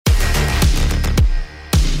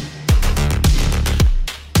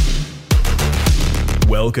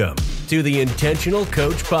Welcome to the Intentional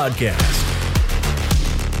Coach Podcast,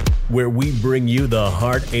 where we bring you the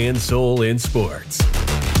heart and soul in sports.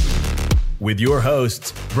 With your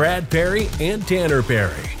hosts, Brad Perry and Tanner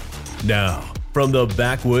Perry. Now, from the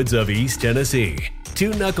backwoods of East Tennessee,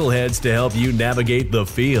 two knuckleheads to help you navigate the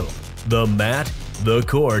field, the mat, the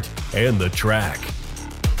court, and the track.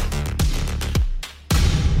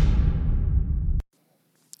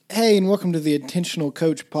 Hey, and welcome to the Intentional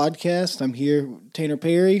Coach Podcast. I'm here, Tanner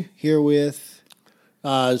Perry, here with...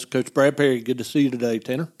 It's Coach Brad Perry. Good to see you today,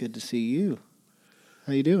 Tanner. Good to see you.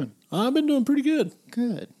 How you doing? I've been doing pretty good.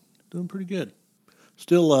 Good. Doing pretty good.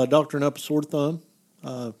 Still doctoring up a sore thumb.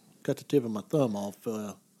 Got the tip of my thumb off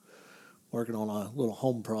working on a little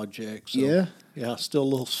home project. So, yeah? Yeah, still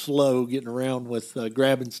a little slow getting around with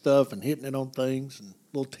grabbing stuff and hitting it on things and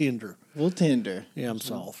a little tender. A little tender. Yeah, I'm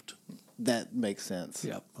soft. That makes sense.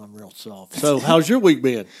 Yep, I'm real soft. So how's your week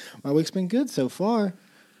been? My week's been good so far.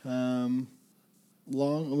 Long,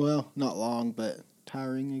 well, not long, but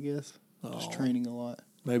tiring, I guess. Just training a lot.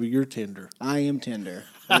 Maybe you're tender. I am tender.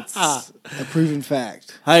 That's a proven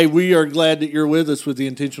fact. Hey, we are glad that you're with us with the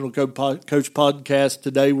Intentional Coach Podcast.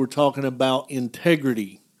 Today we're talking about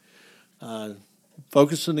integrity.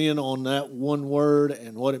 Focusing in on that one word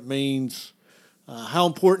and what it means. How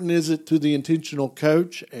important is it to the intentional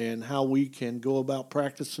coach and how we can go about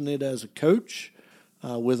practicing it as a coach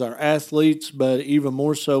with our athletes, but even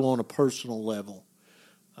more so on a personal level.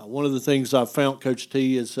 One of the things I've found, Coach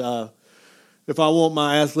T, is if I want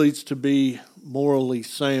my athletes to be morally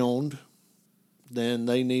sound, then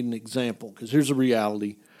they need an example. Because here's the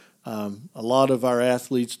reality. A lot of our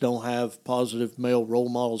athletes don't have positive male role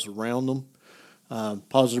models around them.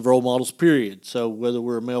 Positive role models, period. So whether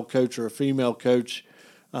we're a male coach or a female coach,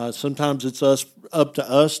 sometimes it's up to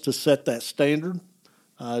us to set that standard,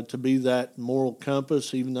 to be that moral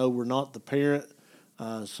compass, even though we're not the parent.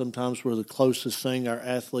 Sometimes we're the closest thing our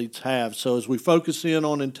athletes have. So as we focus in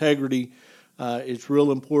on integrity, it's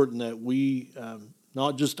real important that we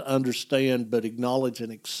not just understand but acknowledge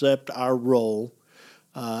and accept our role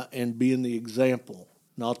and being the example,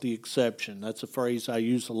 not the exception. That's a phrase I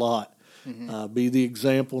use a lot. Mm-hmm. Be the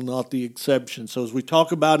example, not the exception. So as we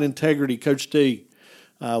talk about integrity, Coach T,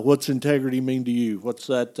 what's integrity mean to you? What's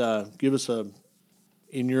that? Give us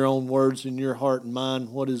in your own words, in your heart and mind,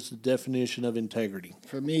 what is the definition of integrity?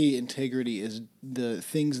 For me, integrity is the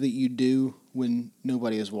things that you do when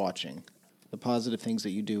nobody is watching. The positive things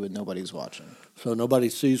that you do when nobody's watching. So nobody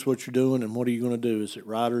sees what you're doing, and what are you going to do? Is it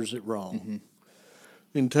right or is it wrong? Mm-hmm.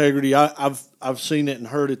 Integrity, I've seen it and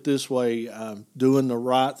heard it this way, doing the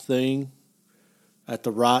right thing at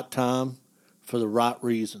the right time for the right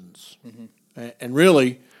reasons. Mm-hmm. And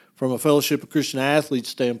really, from a Fellowship of Christian Athletes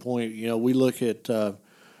standpoint, we look at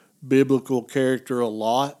biblical character a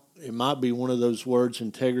lot. It might be one of those words,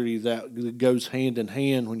 integrity, that goes hand in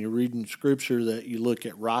hand when you're reading Scripture, that you look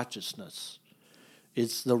at righteousness.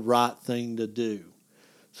 It's the right thing to do.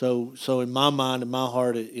 So in my mind, in my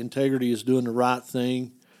heart, integrity is doing the right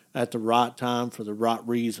thing at the right time for the right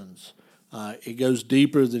reasons. It goes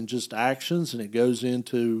deeper than just actions, and it goes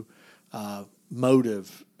into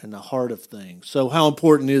motive and the heart of things. So how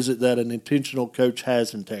important is it that an intentional coach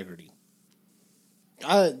has integrity?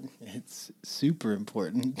 It's super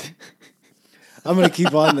important. I'm going to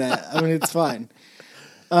keep on that. I mean, it's fine.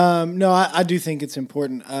 No, I do think it's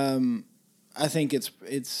important. I think it's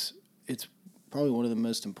probably one of the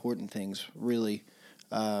most important things, really.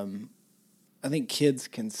 I think kids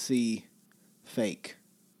can see fake,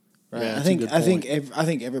 right? Yeah, I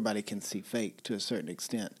think everybody can see fake to a certain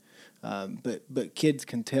extent, but kids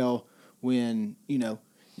can tell when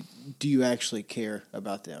do you actually care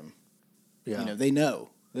about them? Yeah, they know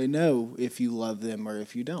if you love them or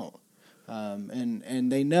if you don't, and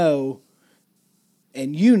they know,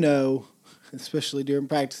 and especially during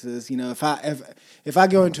practices, if I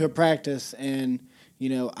go into a practice and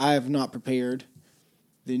I have not prepared,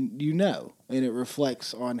 then and it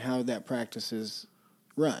reflects on how that practice is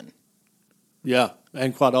run. Yeah,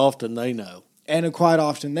 and quite often they know.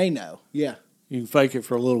 Yeah. You can fake it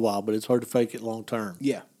for a little while, but it's hard to fake it long term.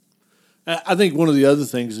 Yeah. I think one of the other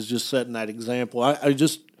things is just setting that example. I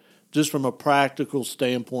just from a practical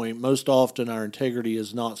standpoint, most often our integrity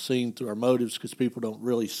is not seen through our motives because people don't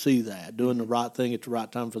really see that. Doing the right thing at the right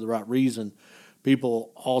time for the right reason,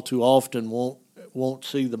 people all too often won't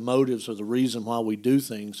see the motives or the reason why we do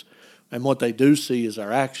things, and what they do see is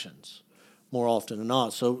our actions more often than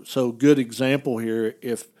not. So good example here,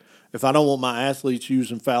 if I don't want my athletes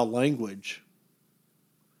using foul language,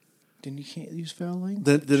 then you can't use foul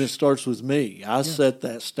language. Then it starts with me. I set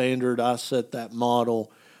that standard. I set that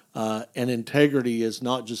model. And integrity is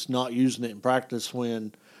not just not using it in practice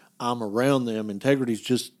when I'm around them. Integrity is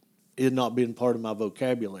just it not being part of my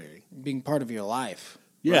vocabulary. Being part of your life.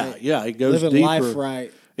 Yeah, right? yeah. It goes Living deeper. life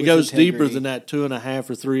right. It goes deeper than that 2.5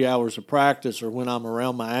 or 3 hours of practice or when I'm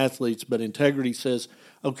around my athletes. But integrity says,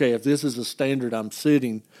 okay, if this is a standard I'm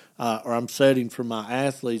setting or I'm setting for my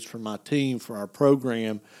athletes, for my team, for our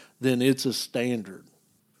program, then it's a standard.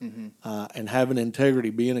 Mm-hmm. And having integrity,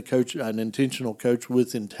 being a coach, an intentional coach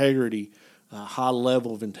with integrity, a high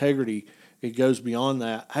level of integrity, it goes beyond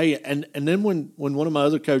that. Hey, and then when one of my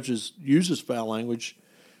other coaches uses foul language,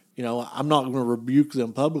 I'm not going to rebuke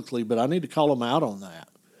them publicly, but I need to call them out on that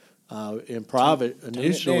in private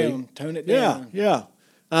initially. Tone it down. Yeah.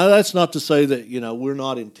 That's not to say that, we're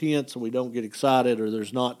not intense and we don't get excited or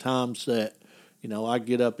there's not times that, I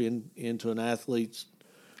get up into an athlete's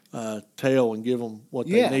tail and give them what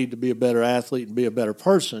they need to be a better athlete and be a better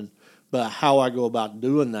person. But how I go about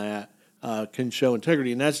doing that can show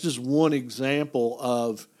integrity. And that's just one example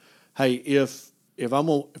of, hey, if I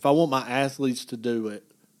want my athletes to do it,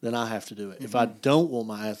 then I have to do it. Mm-hmm. If I don't want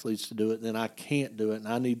my athletes to do it, then I can't do it, and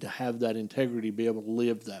I need to have that integrity, be able to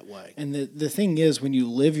live that way. And the thing is, when you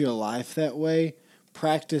live your life that way,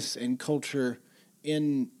 practice and culture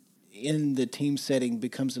in the team setting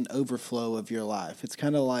becomes an overflow of your life. It's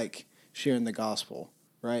kind of like sharing the gospel,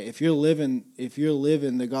 right? If you're living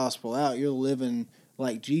the gospel out, you're living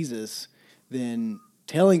like Jesus, then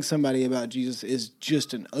telling somebody about Jesus is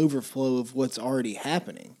just an overflow of what's already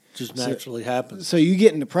happening. Just naturally happens. So you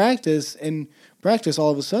get into practice, and practice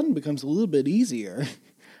all of a sudden becomes a little bit easier,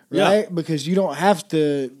 right? Yeah. Because you don't have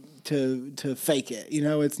to fake it.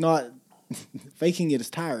 It's not faking it is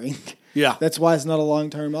tiring. Yeah, that's why it's not a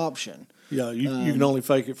long-term option. Yeah, you can only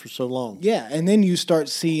fake it for so long. Yeah, and then you start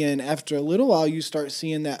seeing after a little while, you start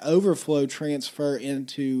seeing that overflow transfer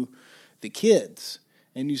into the kids,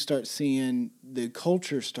 and you start seeing the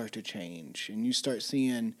culture start to change, and you start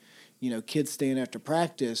seeing. Kids staying after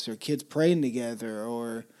practice, or kids praying together,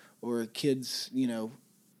 or kids,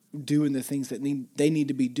 doing the things that they need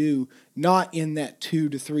to be do, not in that 2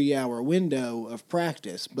 to 3 hour window of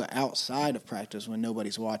practice, but outside of practice when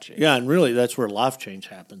nobody's watching. Yeah, and really that's where life change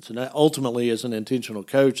happens. And that ultimately, as an intentional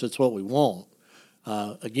coach, that's what we want.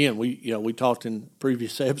 Again, we talked in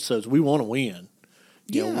previous episodes, we want to win.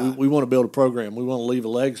 We want to build a program. We want to leave a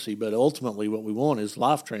legacy, but ultimately what we want is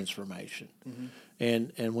life transformation. Mm-hmm.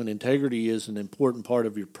 And when integrity is an important part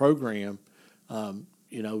of your program,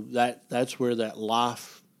 that's where that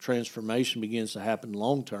life transformation begins to happen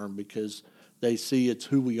long term, because they see it's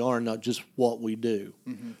who we are, not just what we do.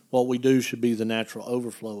 Mm-hmm. What we do should be the natural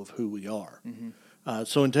overflow of who we are. Mm-hmm.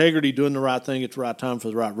 So integrity, doing the right thing at the right time for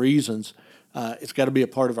the right reasons, it's got to be a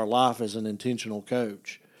part of our life as an intentional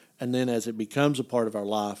coach. And then as it becomes a part of our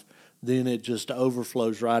life, then it just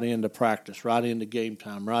overflows right into practice, right into game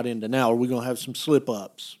time, right into now. Are we going to have some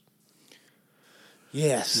slip-ups?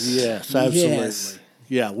 Yes. Yes, absolutely. Yes.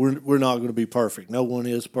 Yeah, we're not going to be perfect. No one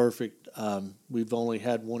is perfect. We've only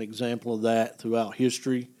had one example of that throughout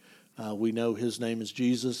history. We know his name is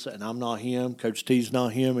Jesus, and I'm not him. Coach T's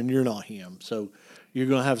not him, and you're not him. So you're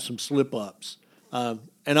going to have some slip-ups. And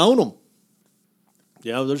own them.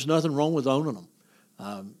 There's nothing wrong with owning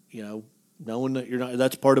them. Knowing that you're not,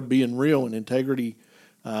 that's part of being real, and integrity,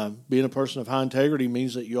 being a person of high integrity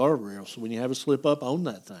means that you are real. So when you have a slip up, own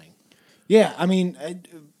that thing. Yeah, I mean, a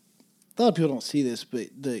lot of people don't see this, but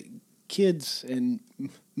the kids and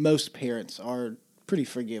most parents are pretty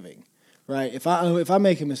forgiving, right? If I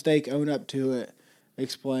make a mistake, own up to it,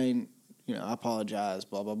 explain, I apologize,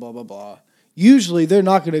 blah, blah, blah, blah, blah. Usually they're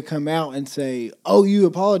not going to come out and say, oh, you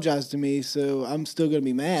apologized to me, so I'm still going to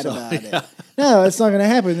be mad about it. No, it's not going to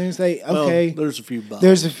happen. They're going to say, okay. Well, there's a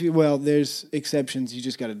few bugs. There's exceptions. You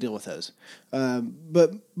just got to deal with those.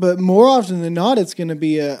 But more often than not, it's going to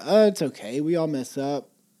be it's okay. We all mess up.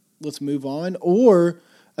 Let's move on. Or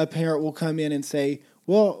a parent will come in and say,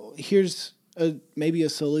 well, here's maybe a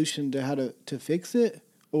solution to how to fix it,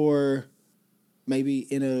 or maybe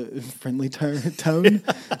in a friendly tone.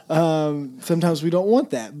 Sometimes we don't want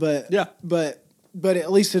that, but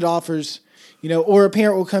at least it offers, or a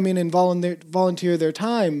parent will come in and volunteer their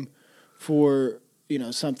time for,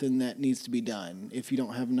 something that needs to be done if you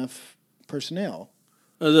don't have enough personnel.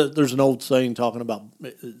 There's an old saying talking about,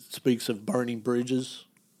 it speaks of burning bridges.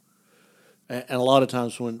 And a lot of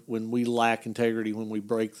times when we lack integrity, when we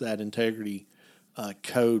break that integrity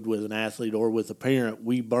code with an athlete or with a parent,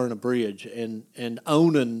 we burn a bridge. And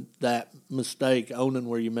owning that mistake, owning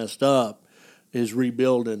where you messed up, is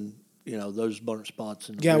rebuilding, those burnt spots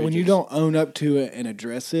in the bridges. When you don't own up to it and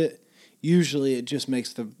address it, usually it just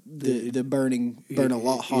makes the burn a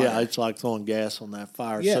lot harder. Yeah, it's like throwing gas on that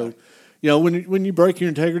fire. Yeah. So, when you break your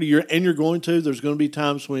integrity, there's going to be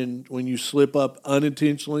times when you slip up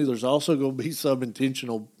unintentionally. There's also going to be some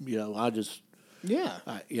intentional.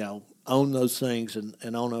 Own those things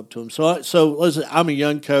and own up to them. So listen, I'm a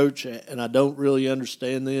young coach and I don't really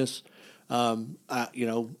understand this. Maybe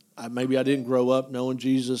I didn't grow up knowing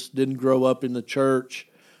Jesus, didn't grow up in the church.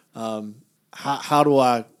 How do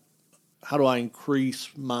I increase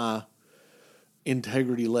my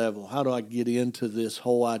integrity level? How do I get into this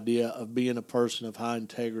whole idea of being a person of high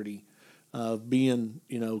integrity, of being,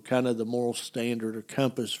 kind of the moral standard or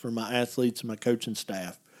compass for my athletes and my coaching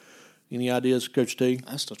staff? Any ideas, Coach T?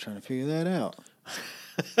 I'm still trying to figure that out.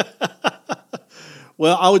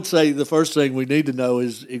 Well, I would say the first thing we need to know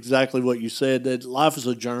is exactly what you said, that life is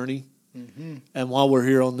a journey. Mm-hmm. And while we're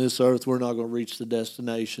here on this earth, we're not going to reach the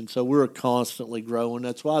destination. So we're constantly growing.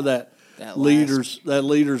 That's why that leaders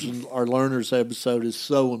and our learners episode is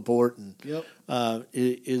so important. Yep.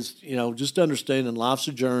 Just understanding life's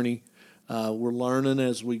a journey. We're learning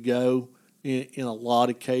as we go. In a lot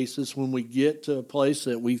of cases, when we get to a place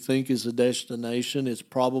that we think is a destination, it's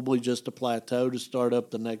probably just a plateau to start up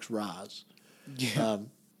the next rise. Yeah.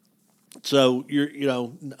 So you're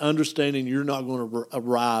understanding you're not going to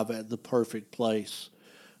arrive at the perfect place.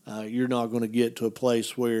 You're not going to get to a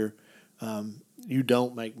place where you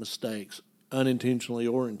don't make mistakes, unintentionally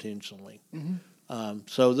or intentionally. Mm-hmm.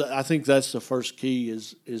 I think that's the first key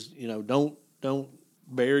is don't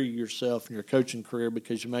bury yourself in your coaching career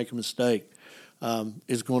because you make a mistake.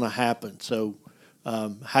 Is going to happen. So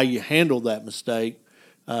how you handle that mistake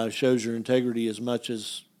shows your integrity as much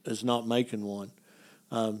as not making one.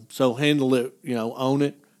 So handle it, own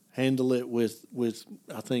it, handle it with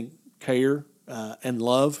I think, care and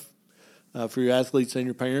love for your athletes and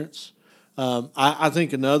your parents. I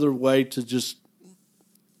think another way to just,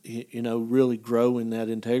 really grow in that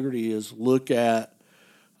integrity is look at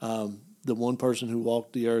the one person who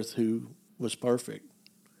walked the earth who was perfect.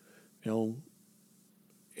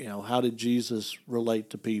 How did Jesus relate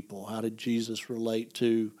to people? How did Jesus relate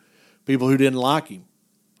to people who didn't like him?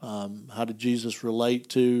 How did Jesus relate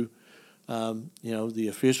to, the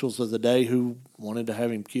officials of the day who wanted to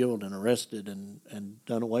have him killed and arrested and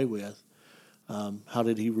done away with? How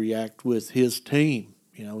did he react with his team?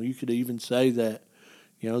 You could even say that,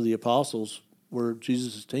 the apostles were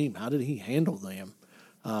Jesus' team. How did he handle them?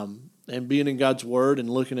 And being in God's Word and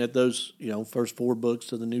looking at those, first 4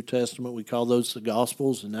 books of the New Testament, we call those the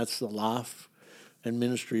Gospels, and that's the life and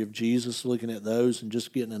ministry of Jesus, looking at those and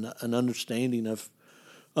just getting an understanding of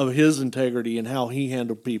his integrity and how he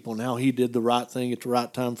handled people and how he did the right thing at the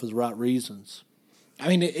right time for the right reasons. I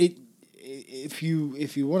mean, if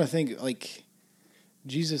you want to think, like,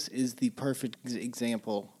 Jesus is the perfect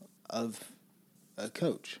example of a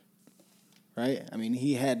coach, right? I mean,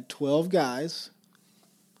 he had 12 guys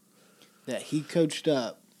that he coached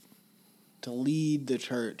up to lead the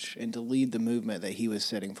church and to lead the movement that he was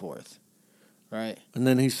setting forth, right? And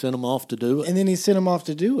then he sent them off to do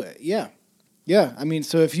it. Yeah. Yeah. I mean,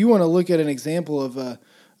 so if you want to look at an example of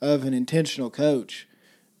an intentional coach,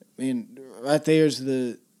 I mean, right there's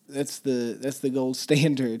that's the gold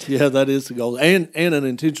standard. Yeah, that is the gold. And an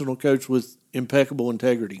intentional coach with impeccable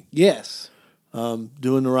integrity. Yes.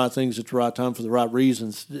 Doing the right things at the right time for the right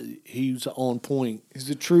reasons. He's on point. He's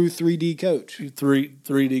a true 3D coach.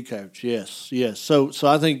 3D coach, yes. So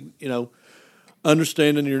I think,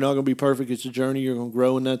 understanding you're not going to be perfect. It's a journey. You're going to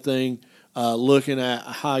grow in that thing. Looking at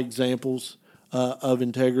high examples of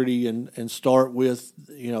integrity and start with,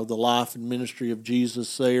 the life and ministry of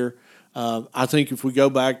Jesus there. I think if we go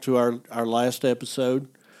back to our last episode,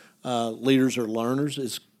 leaders are learners.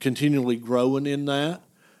 It's continually growing in that.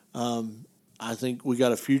 I think we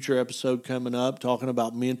got a future episode coming up talking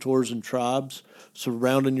about mentors and tribes.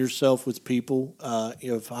 Surrounding yourself with people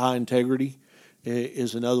of high integrity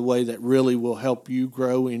is another way that really will help you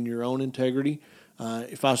grow in your own integrity.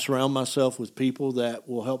 If I surround myself with people that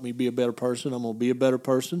will help me be a better person, I'm going to be a better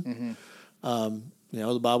person. Mm-hmm.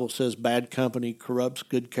 The Bible says bad company corrupts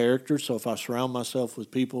good character. So if I surround myself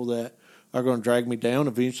with people that are going to drag me down,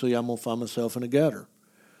 eventually I'm going to find myself in a gutter.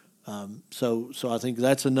 So I think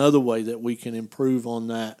that's another way that we can improve on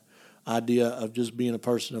that idea of just being a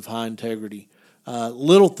person of high integrity.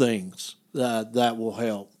 Little things that will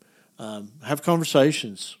help. Have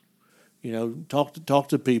conversations. Talk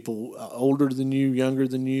to people older than you, younger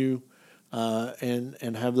than you,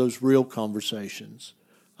 and have those real conversations.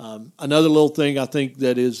 Another little thing I think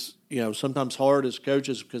that is sometimes hard as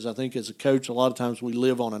coaches, because I think as a coach a lot of times we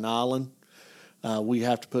live on an island. We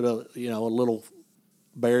have to put a little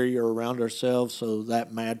barrier around ourselves so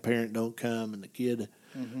that mad parent don't come and the kid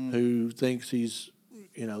who thinks he's,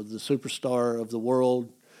 the superstar of the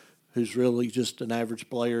world, who's really just an average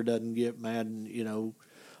player, doesn't get mad. And, a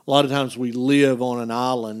lot of times we live on an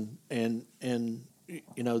island and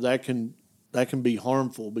that can be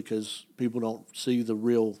harmful because people don't see the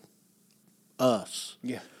real us.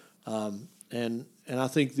 Yeah. And I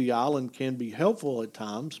think the island can be helpful at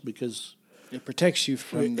times because it protects you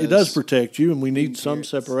from it does protect you, and we need some parents.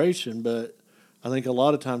 separation. But I think a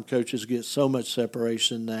lot of time coaches get so much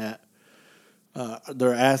separation that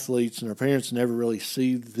their athletes and their parents never really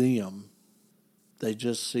see them. They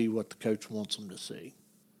just see what the coach wants them to see.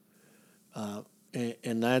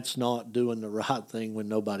 And that's not doing the right thing when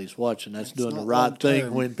nobody's watching. That's doing the right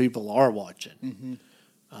thing when people are watching.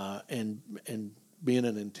 And being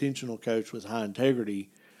an intentional coach with high integrity,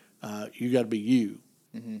 you got to be you.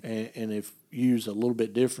 And if you's a little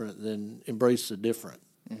bit different, then embrace the different.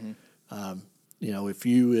 If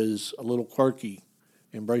you is a little quirky,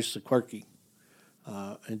 embrace the quirky,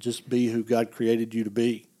 and just be who God created you to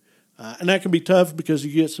be. And that can be tough because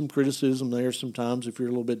you get some criticism there sometimes if you're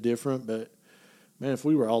a little bit different. But, man, if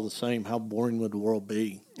we were all the same, how boring would the world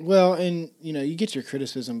be? Well, and, you get your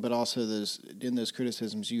criticism, but also in those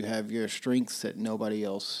criticisms you have your strengths that nobody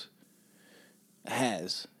else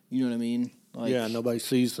has. You know what I mean? Like, yeah, nobody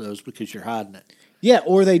sees those because you're hiding it. Yeah,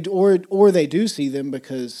 or they do see them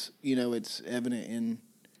because, it's evident in,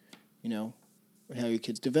 how your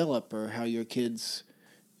kids develop or how your kid's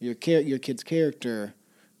character.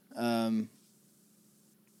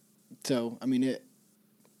 So, I mean,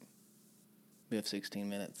 we have 16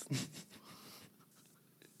 minutes.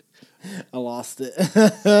 I lost it.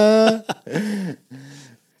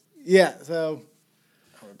 Yeah, so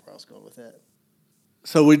I don't know where I was going with that.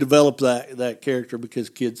 So we develop that character because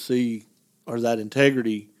kids see, or that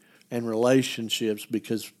integrity and relationships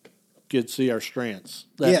because kids see our strengths.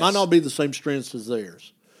 That might not be the same strengths as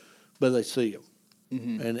theirs, but they see them.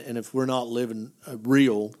 And if we're not living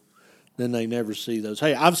real, then they never see those.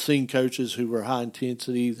 Hey, I've seen coaches who were high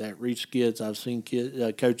intensity that reached kids. I've seen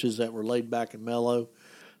coaches that were laid back and mellow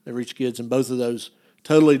that reached kids, and both of those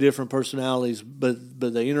totally different personalities, but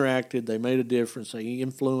they interacted, they made a difference, they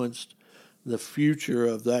influenced the future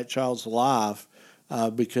of that child's life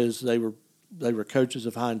because they were coaches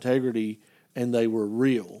of high integrity and they were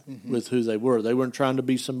real with who they were. They weren't trying to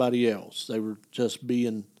be somebody else. They were just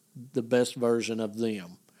being the best version of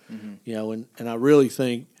them. And I really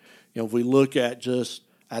think, if we look at just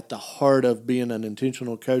at the heart of being an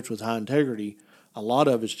intentional coach with high integrity, a lot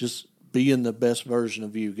of it's just being the best version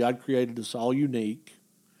of you. God created us all unique.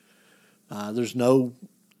 There's no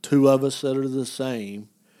two of us that are the same.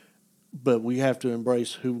 But we have to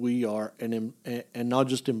embrace who we are and not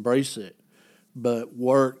just embrace it, but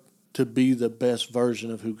work to be the best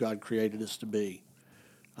version of who God created us to be.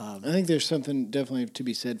 I think there's something definitely to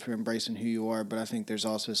be said for embracing who you are, but I think there's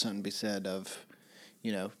also something to be said of,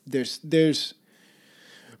 there's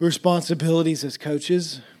responsibilities as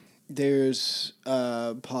coaches. There's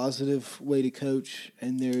a positive way to coach,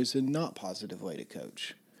 and there's a not positive way to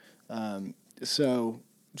coach. So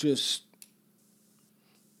just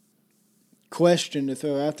question to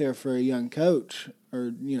throw out there for a young coach,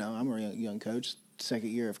 or I'm a young coach, second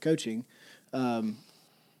year of coaching.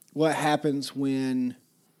 What happens when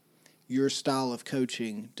your style of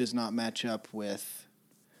coaching does not match up with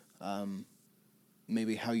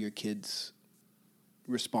maybe how your kids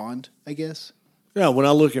respond, I guess? Yeah, when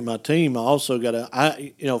I look at my team, I also got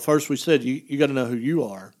to, first we said you got to know who you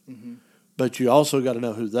are, but you also got to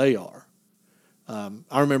know who they are.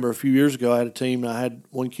 I remember a few years ago I had a team, and I had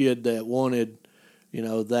one kid that wanted,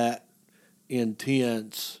 that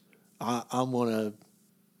intense, I'm going to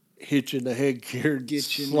hit you in the head gear,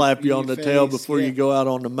 slap you on the tail before you go out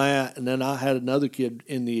on the mat. And then I had another kid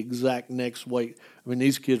in the exact next weight. I mean,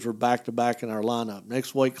 these kids were back-to-back in our lineup.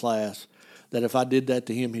 Next weight class, that if I did that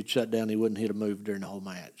to him, he'd shut down. He wouldn't hit a move during the whole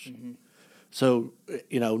match. So,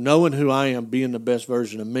 knowing who I am, being the best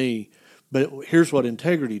version of me. But here's what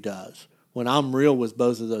integrity does. When I'm real with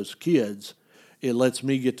both of those kids, it lets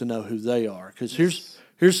me get to know who they are. Because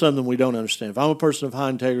here's something we don't understand. If I'm a person of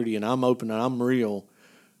high integrity and I'm open and I'm real,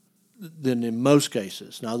 then in most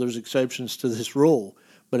cases, now there's exceptions to this rule,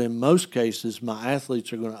 but in most cases, my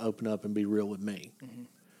athletes are going to open up and be real with me.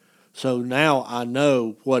 So now I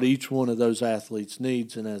know what each one of those athletes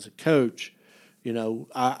needs, and as a coach,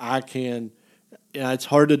 I can. It's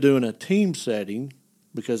hard to do in a team setting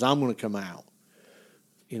because I'm going to come out.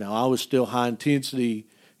 I was still high intensity.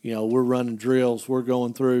 We're running drills, we're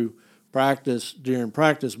going through practice during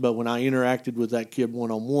practice, but when I interacted with that kid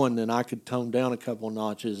one-on-one, then I could tone down a couple of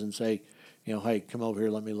notches and say, hey, come over here,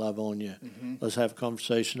 let me love on you. Let's have a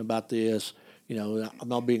conversation about this. I'm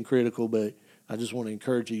not being critical, but I just want to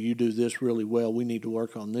encourage you. You do this really well. We need to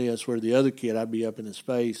work on this. Where the other kid, I'd be up in his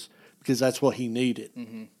face because that's what he needed.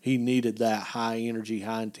 He needed that high energy,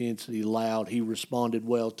 high intensity, loud. He responded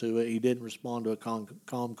well to it. He didn't respond to a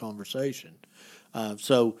calm conversation.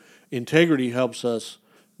 So integrity helps us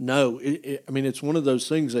know. It's one of those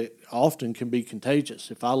things that often can be contagious.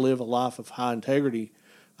 If I live a life of high integrity,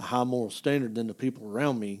 a high moral standard, then the people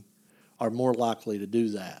around me are more likely to do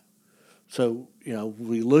that. So,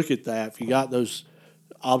 we look at that. If you got those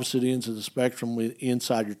opposite ends of the spectrum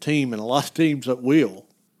inside your team, and a lot of teams that will,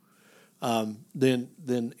 then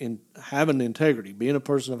in having integrity, being a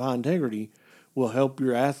person of high integrity, will help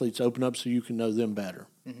your athletes open up so you can know them better.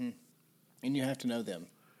 And you have to know them.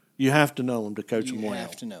 You have to know them to coach them well. You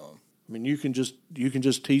have to know them. You can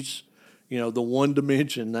just teach, the one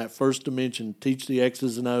dimension, that first dimension, teach the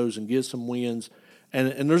X's and O's and get some wins.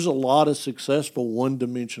 And there's a lot of successful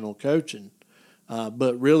one-dimensional coaching.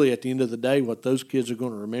 But really, at the end of the day, what those kids are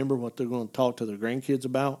going to remember, what they're going to talk to their grandkids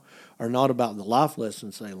about, are not about the life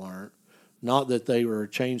lessons they learned, not that they were a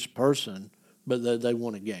changed person, but that they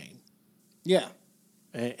won a game. Yeah.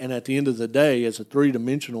 And at the end of the day, as a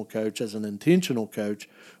three-dimensional coach, as an intentional coach,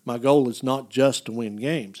 my goal is not just to win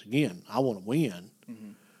games. Again, I want to win,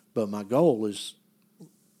 but my goal is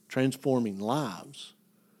transforming lives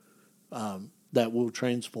that will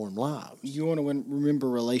transform lives. You want to remember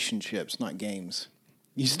relationships, not games.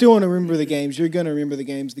 You still want to remember the games. You're going to remember the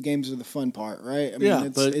games. The games are the fun part, right?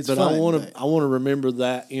 It's but fun, I want to remember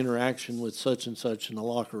that interaction with such and such in the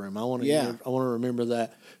locker room. I want to remember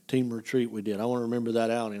that team retreat we did. I want to remember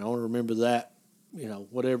that outing. I want to remember that,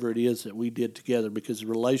 whatever it is that we did together, because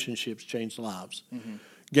relationships change lives.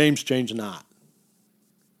 Games change not.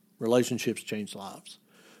 Relationships change lives.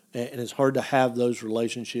 And it's hard to have those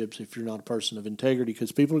relationships if you're not a person of integrity,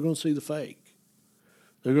 because people are going to see the fake.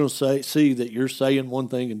 They're going to see that you're saying one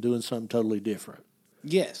thing and doing something totally different.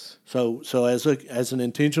 Yes. So as an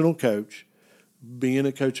intentional coach, being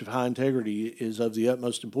a coach of high integrity is of the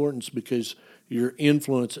utmost importance, because your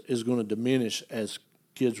influence is going to diminish as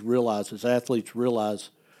kids realize, as athletes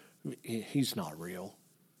realize, he's not real.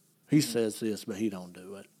 He says this, but he don't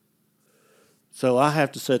do it. So I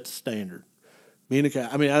have to set the standard.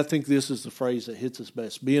 I think this is the phrase that hits us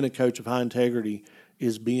best. Being a coach of high integrity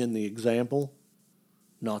is being the example,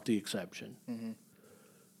 not the exception.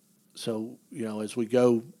 So, as we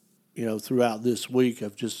go, throughout this week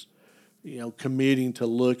of just, committing to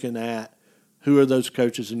looking at who are those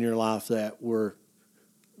coaches in your life that were,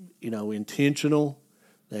 intentional,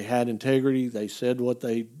 they had integrity, they said what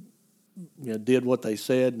they, did what they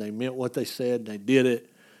said, and they meant what they said, and they did it,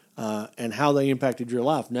 and how they impacted your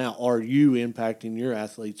life. Now, are you impacting your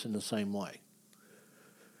athletes in the same way?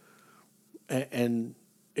 And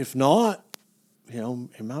if not,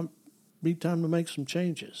 it might be time to make some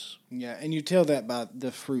changes. Yeah, and you tell that by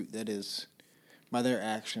the fruit that is, by their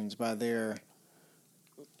actions, by their...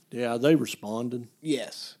 Yeah, they responded.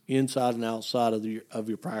 Yes. Inside and outside of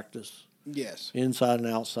your practice. Yes. Inside and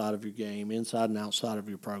outside of your game, inside and outside of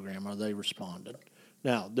your program, are they responded?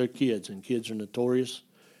 Now, they're kids, and kids are notorious.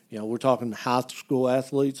 We're talking high school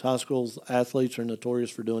athletes. High school athletes are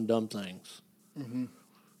notorious for doing dumb things.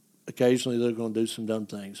 Occasionally, they're going to do some dumb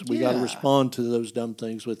things. We got to respond to those dumb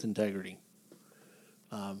things with integrity.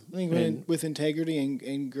 I think with integrity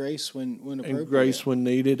and grace when appropriate. And grace when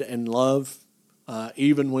needed, and love,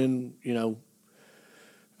 even when,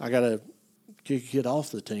 I got to kick a kid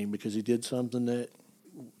off the team because he did something that,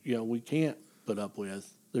 we can't put up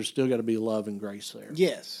with. There's still got to be love and grace there.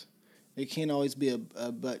 Yes. It can't always be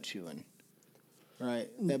a butt chewing. Right.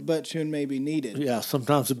 That butt chewing may be needed. Yeah,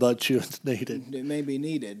 sometimes the butt chewing's needed. It may be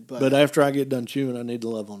needed, but after I get done chewing, I need to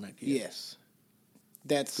love on that kid. Yes.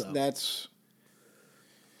 That's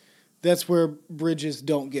where bridges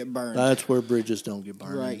don't get burned. That's where bridges don't get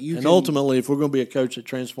burned. Right. Ultimately, if we're going to be a coach that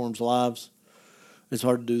transforms lives, it's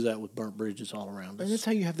hard to do that with burnt bridges all around us. And that's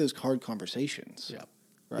how you have those hard conversations. Yeah.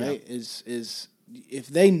 Right? Yeah. Is if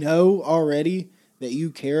they know already that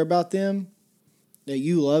you care about them, that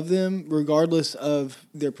you love them, regardless of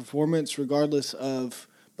their performance,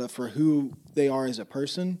 but for who they are as a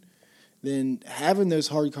person, then having those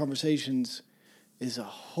hard conversations is a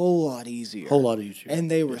whole lot easier.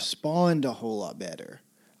 And they respond a whole lot better.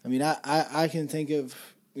 I can think of,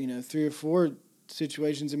 3 or 4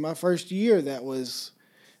 situations in my first year that was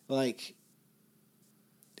like,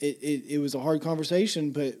 it was a hard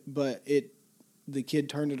conversation, but the kid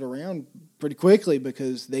turned it around pretty quickly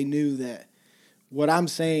because they knew that what I'm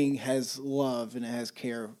saying has love and it has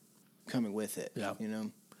care coming with it. Yeah.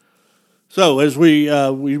 So as we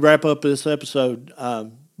wrap up this episode,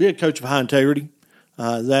 be a coach of high integrity.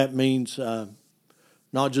 That means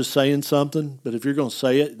not just saying something, but if you're going to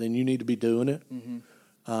say it, then you need to be doing it. Mm-hmm.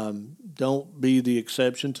 Don't be the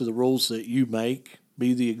exception to the rules that you make.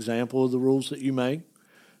 Be the example of the rules that you make.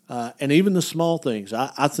 And even the small things.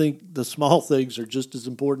 I think the small things are just as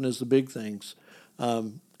important as the big things,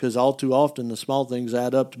 because all too often the small things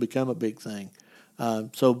add up to become a big thing.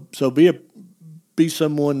 So be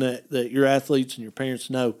someone that your athletes and your parents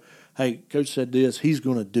know, hey, Coach said this, he's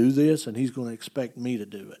going to do this, and he's going to expect me to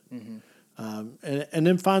do it. Mm-hmm. And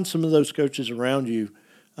then find some of those coaches around you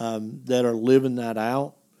that are living that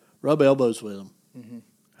out. Rub elbows with them. Mm-hmm.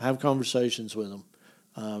 Have conversations with them,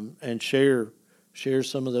 and share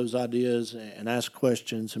some of those ideas and ask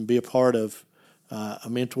questions and be a part of a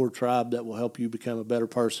mentor tribe that will help you become a better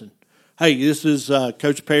person. Hey, this is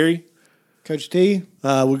Coach Perry. Coach T.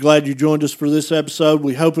 We're glad you joined us for this episode.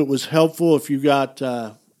 We hope it was helpful. If you got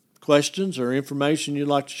questions or information you'd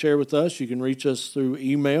like to share with us, you can reach us through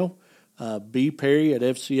email, bperry@fca.org.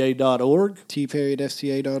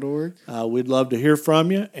 tperry@fca.org. We'd love to hear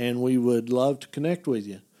from you, and we would love to connect with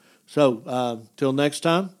you. So till next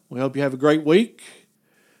time, we hope you have a great week.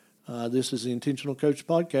 This is the Intentional Coach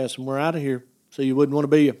Podcast, and we're out of here. So you wouldn't want to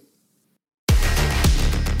be you.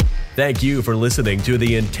 Thank you for listening to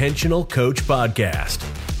the Intentional Coach Podcast,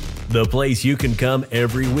 the place you can come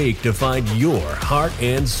every week to find your heart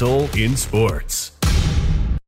and soul in sports.